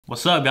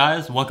What's up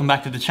guys, welcome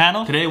back to the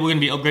channel. Today we're gonna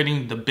be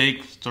upgrading the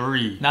big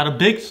three. Now the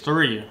big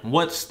three,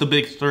 what's the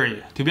big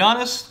three? To be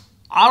honest,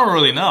 I don't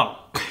really know.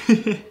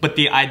 But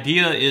the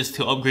idea is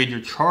to upgrade your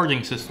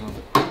charging system.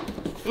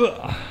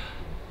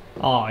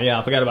 Oh yeah,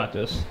 I forgot about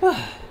this.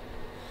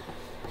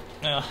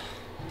 I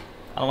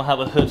don't have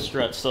a hood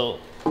strut, so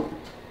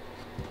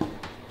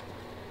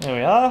there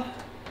we are.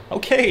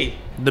 Okay,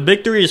 the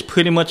big three is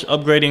pretty much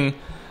upgrading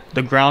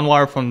the ground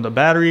wire from the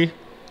battery,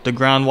 the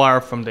ground wire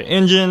from the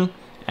engine,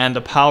 and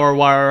the power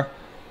wire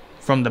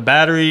from the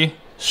battery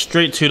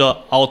straight to the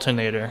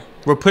alternator.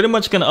 We're pretty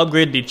much going to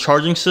upgrade the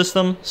charging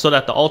system so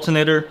that the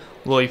alternator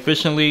will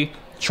efficiently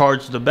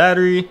charge the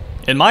battery.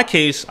 In my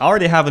case, I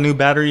already have a new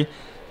battery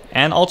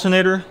and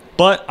alternator,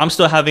 but I'm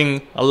still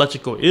having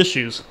electrical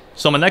issues.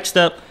 So my next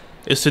step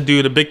is to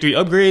do the big three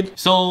upgrade.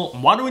 So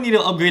why do we need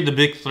to upgrade the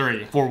big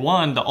three? For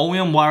one, the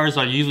OEM wires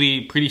are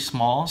usually pretty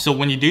small. So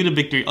when you do the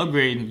big three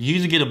upgrade, you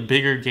usually get a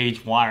bigger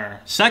gauge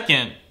wire.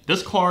 Second,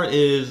 this car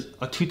is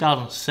a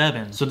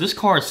 2007. So this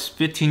car is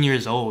 15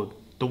 years old.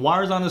 The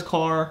wires on this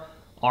car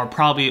are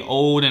probably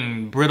old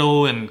and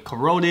brittle and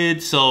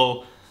corroded.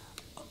 So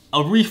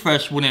a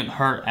refresh wouldn't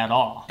hurt at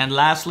all. And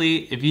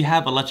lastly, if you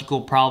have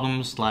electrical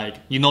problems, like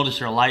you notice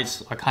your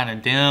lights are kind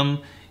of dim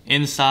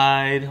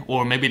inside,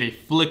 or maybe they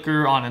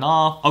flicker on and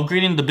off,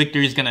 upgrading the big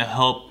three is gonna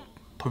help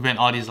prevent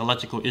all these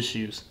electrical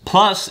issues.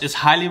 Plus, it's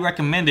highly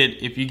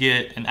recommended if you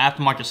get an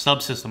aftermarket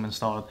subsystem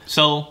installed.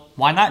 So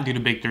why not do the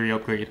big three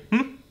upgrade?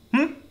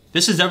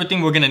 This is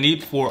everything we're gonna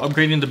need for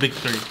upgrading the big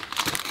three.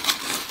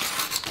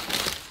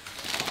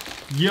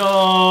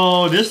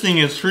 Yo, this thing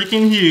is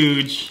freaking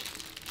huge.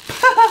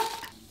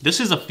 This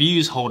is a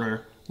fuse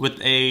holder with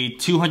a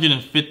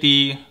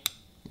 250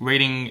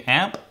 rating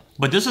amp,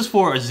 but this is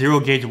for a 0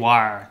 gauge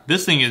wire.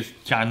 This thing is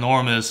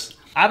ginormous.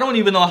 I don't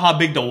even know how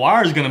big the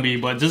wire is gonna be,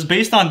 but just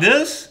based on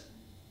this,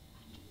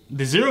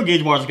 the 0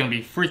 gauge wire is gonna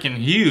be freaking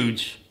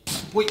huge.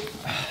 Wait.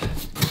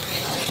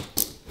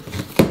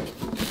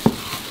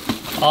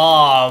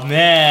 Oh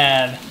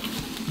man.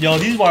 Yo,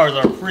 these wires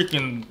are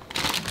freaking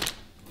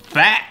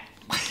fat.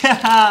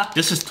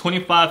 This is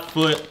 25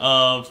 foot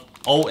of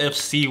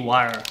OFC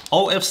wire.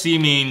 OFC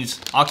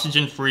means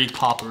oxygen-free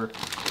copper.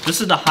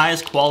 This is the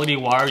highest quality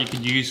wire you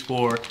could use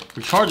for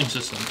your charging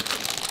system.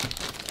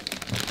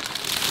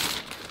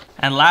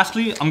 And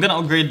lastly, I'm gonna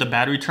upgrade the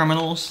battery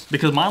terminals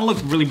because mine look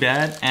really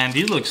bad and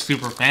these look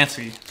super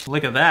fancy.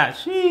 Look at that,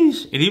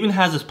 sheesh. It even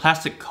has this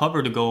plastic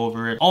cover to go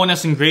over it. Oh, and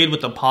it's engraved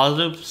with a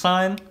positive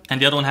sign, and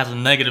the other one has a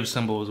negative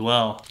symbol as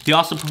well. They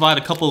also provide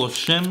a couple of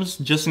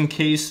shims just in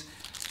case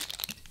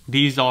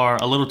these are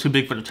a little too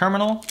big for the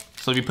terminal.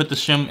 So if you put the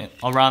shim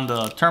around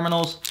the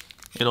terminals,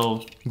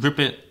 it'll grip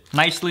it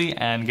nicely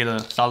and get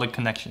a solid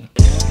connection.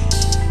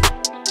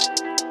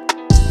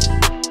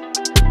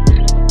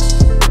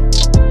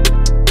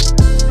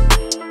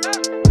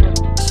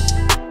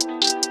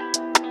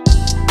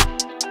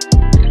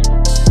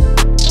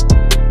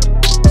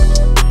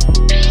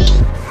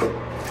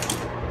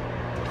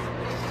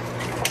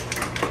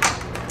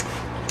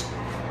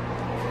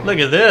 Look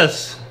at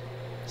this.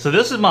 So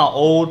this is my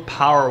old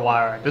power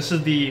wire. This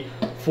is the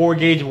 4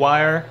 gauge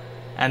wire,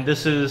 and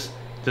this is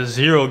the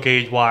 0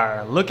 gauge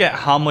wire. Look at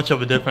how much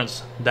of a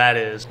difference that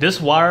is. This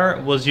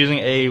wire was using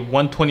a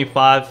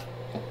 125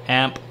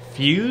 amp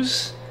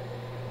fuse.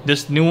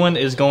 This new one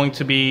is going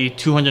to be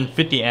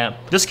 250 amp.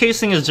 This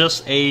casing is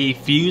just a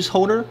fuse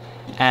holder,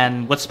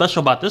 and what's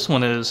special about this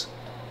one is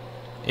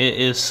it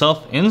is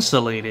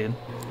self-insulated.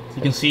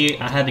 You can see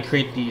I had to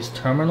create these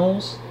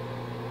terminals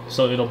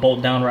so it'll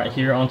bolt down right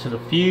here onto the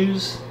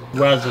fuse.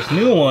 Whereas this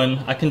new one,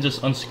 I can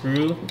just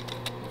unscrew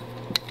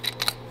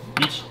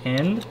each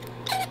end.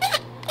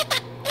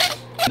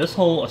 This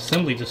whole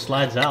assembly just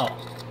slides out,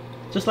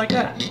 just like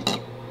that.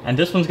 And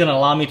this one's gonna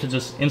allow me to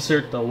just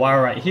insert the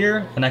wire right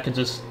here, and I can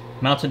just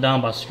mount it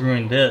down by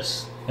screwing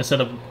this, instead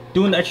of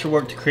doing the extra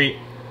work to create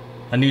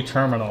a new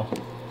terminal.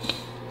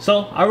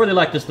 So I really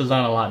like this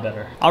design a lot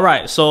better.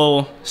 Alright,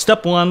 so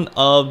step one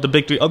of the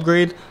big three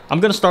upgrade, I'm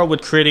gonna start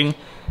with creating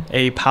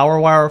a power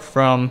wire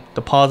from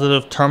the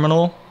positive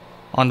terminal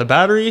on the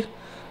battery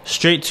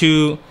straight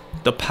to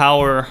the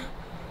power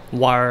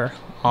wire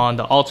on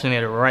the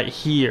alternator right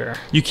here.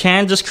 You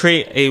can just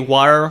create a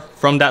wire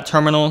from that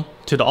terminal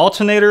to the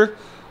alternator,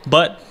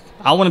 but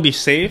I want to be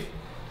safe,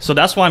 so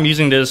that's why I'm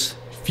using this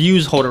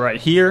fuse holder right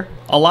here.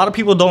 A lot of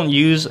people don't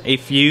use a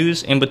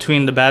fuse in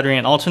between the battery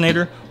and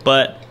alternator,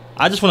 but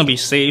I just want to be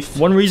safe.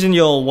 One reason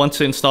you'll want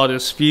to install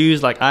this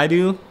fuse like I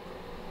do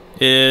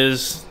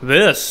is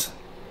this.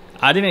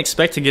 I didn't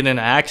expect to get in an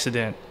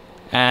accident,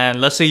 and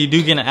let's say you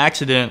do get in an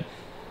accident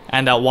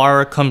and that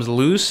wire comes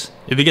loose.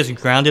 If it gets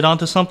grounded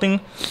onto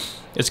something,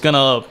 it's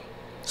gonna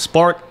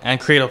spark and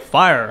create a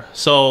fire.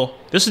 So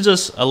this is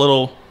just a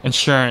little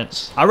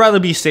insurance. I'd rather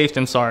be safe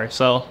than sorry,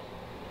 so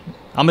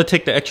I'm gonna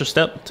take the extra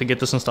step to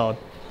get this installed.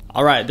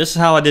 Alright, this is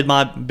how I did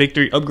my big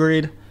three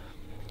upgrade.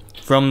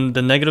 From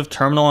the negative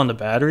terminal on the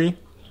battery,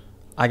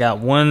 I got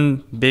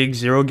one big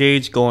 0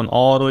 gauge going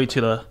all the way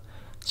to the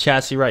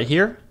chassis right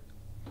here.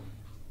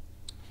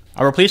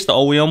 I replaced the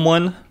OEM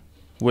one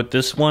with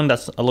this one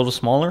that's a little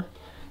smaller,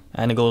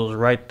 and it goes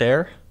right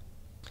there.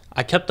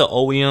 I kept the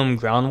OEM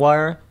ground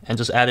wire and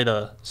just added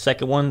a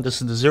second one.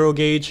 This is the 0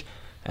 gauge,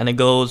 and it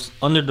goes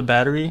under the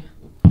battery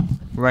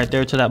right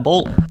there to that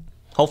bolt.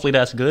 Hopefully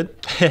that's good.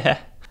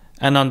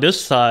 And on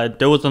this side,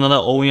 there was another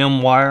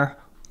OEM wire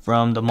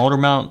from the motor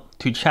mount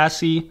to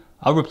chassis.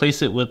 I'll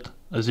replace it with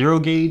a 0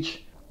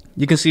 gauge.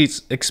 You can see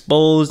it's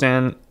exposed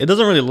and it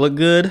doesn't really look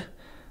good.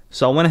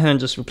 So I went ahead and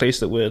just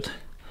replaced it with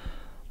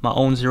my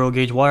own 0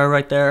 gauge wire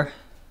right there.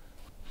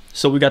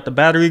 So we got the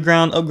battery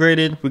ground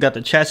upgraded. We got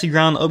the chassis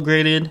ground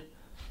upgraded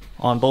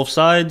on both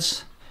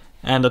sides.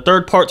 And the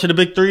third part to the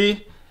big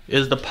three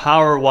is the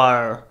power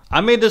wire.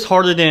 I made this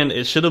harder than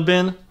it should have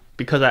been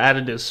because I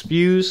added this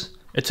fuse.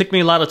 It took me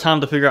a lot of time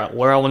to figure out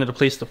where I wanted to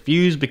place the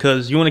fuse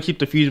because you want to keep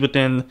the fuse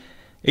within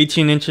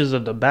 18 inches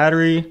of the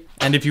battery.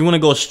 And if you want to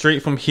go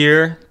straight from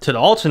here to the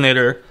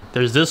alternator,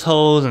 there's this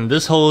hose and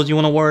this hose you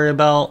want to worry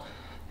about.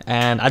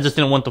 And I just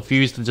didn't want the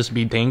fuse to just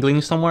be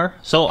dangling somewhere.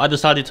 So I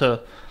decided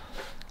to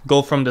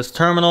go from this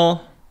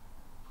terminal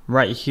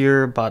right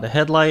here by the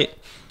headlight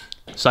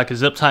so I could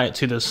zip tie it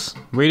to this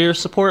radiator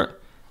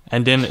support,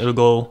 and then it'll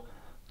go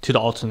to the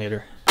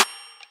alternator.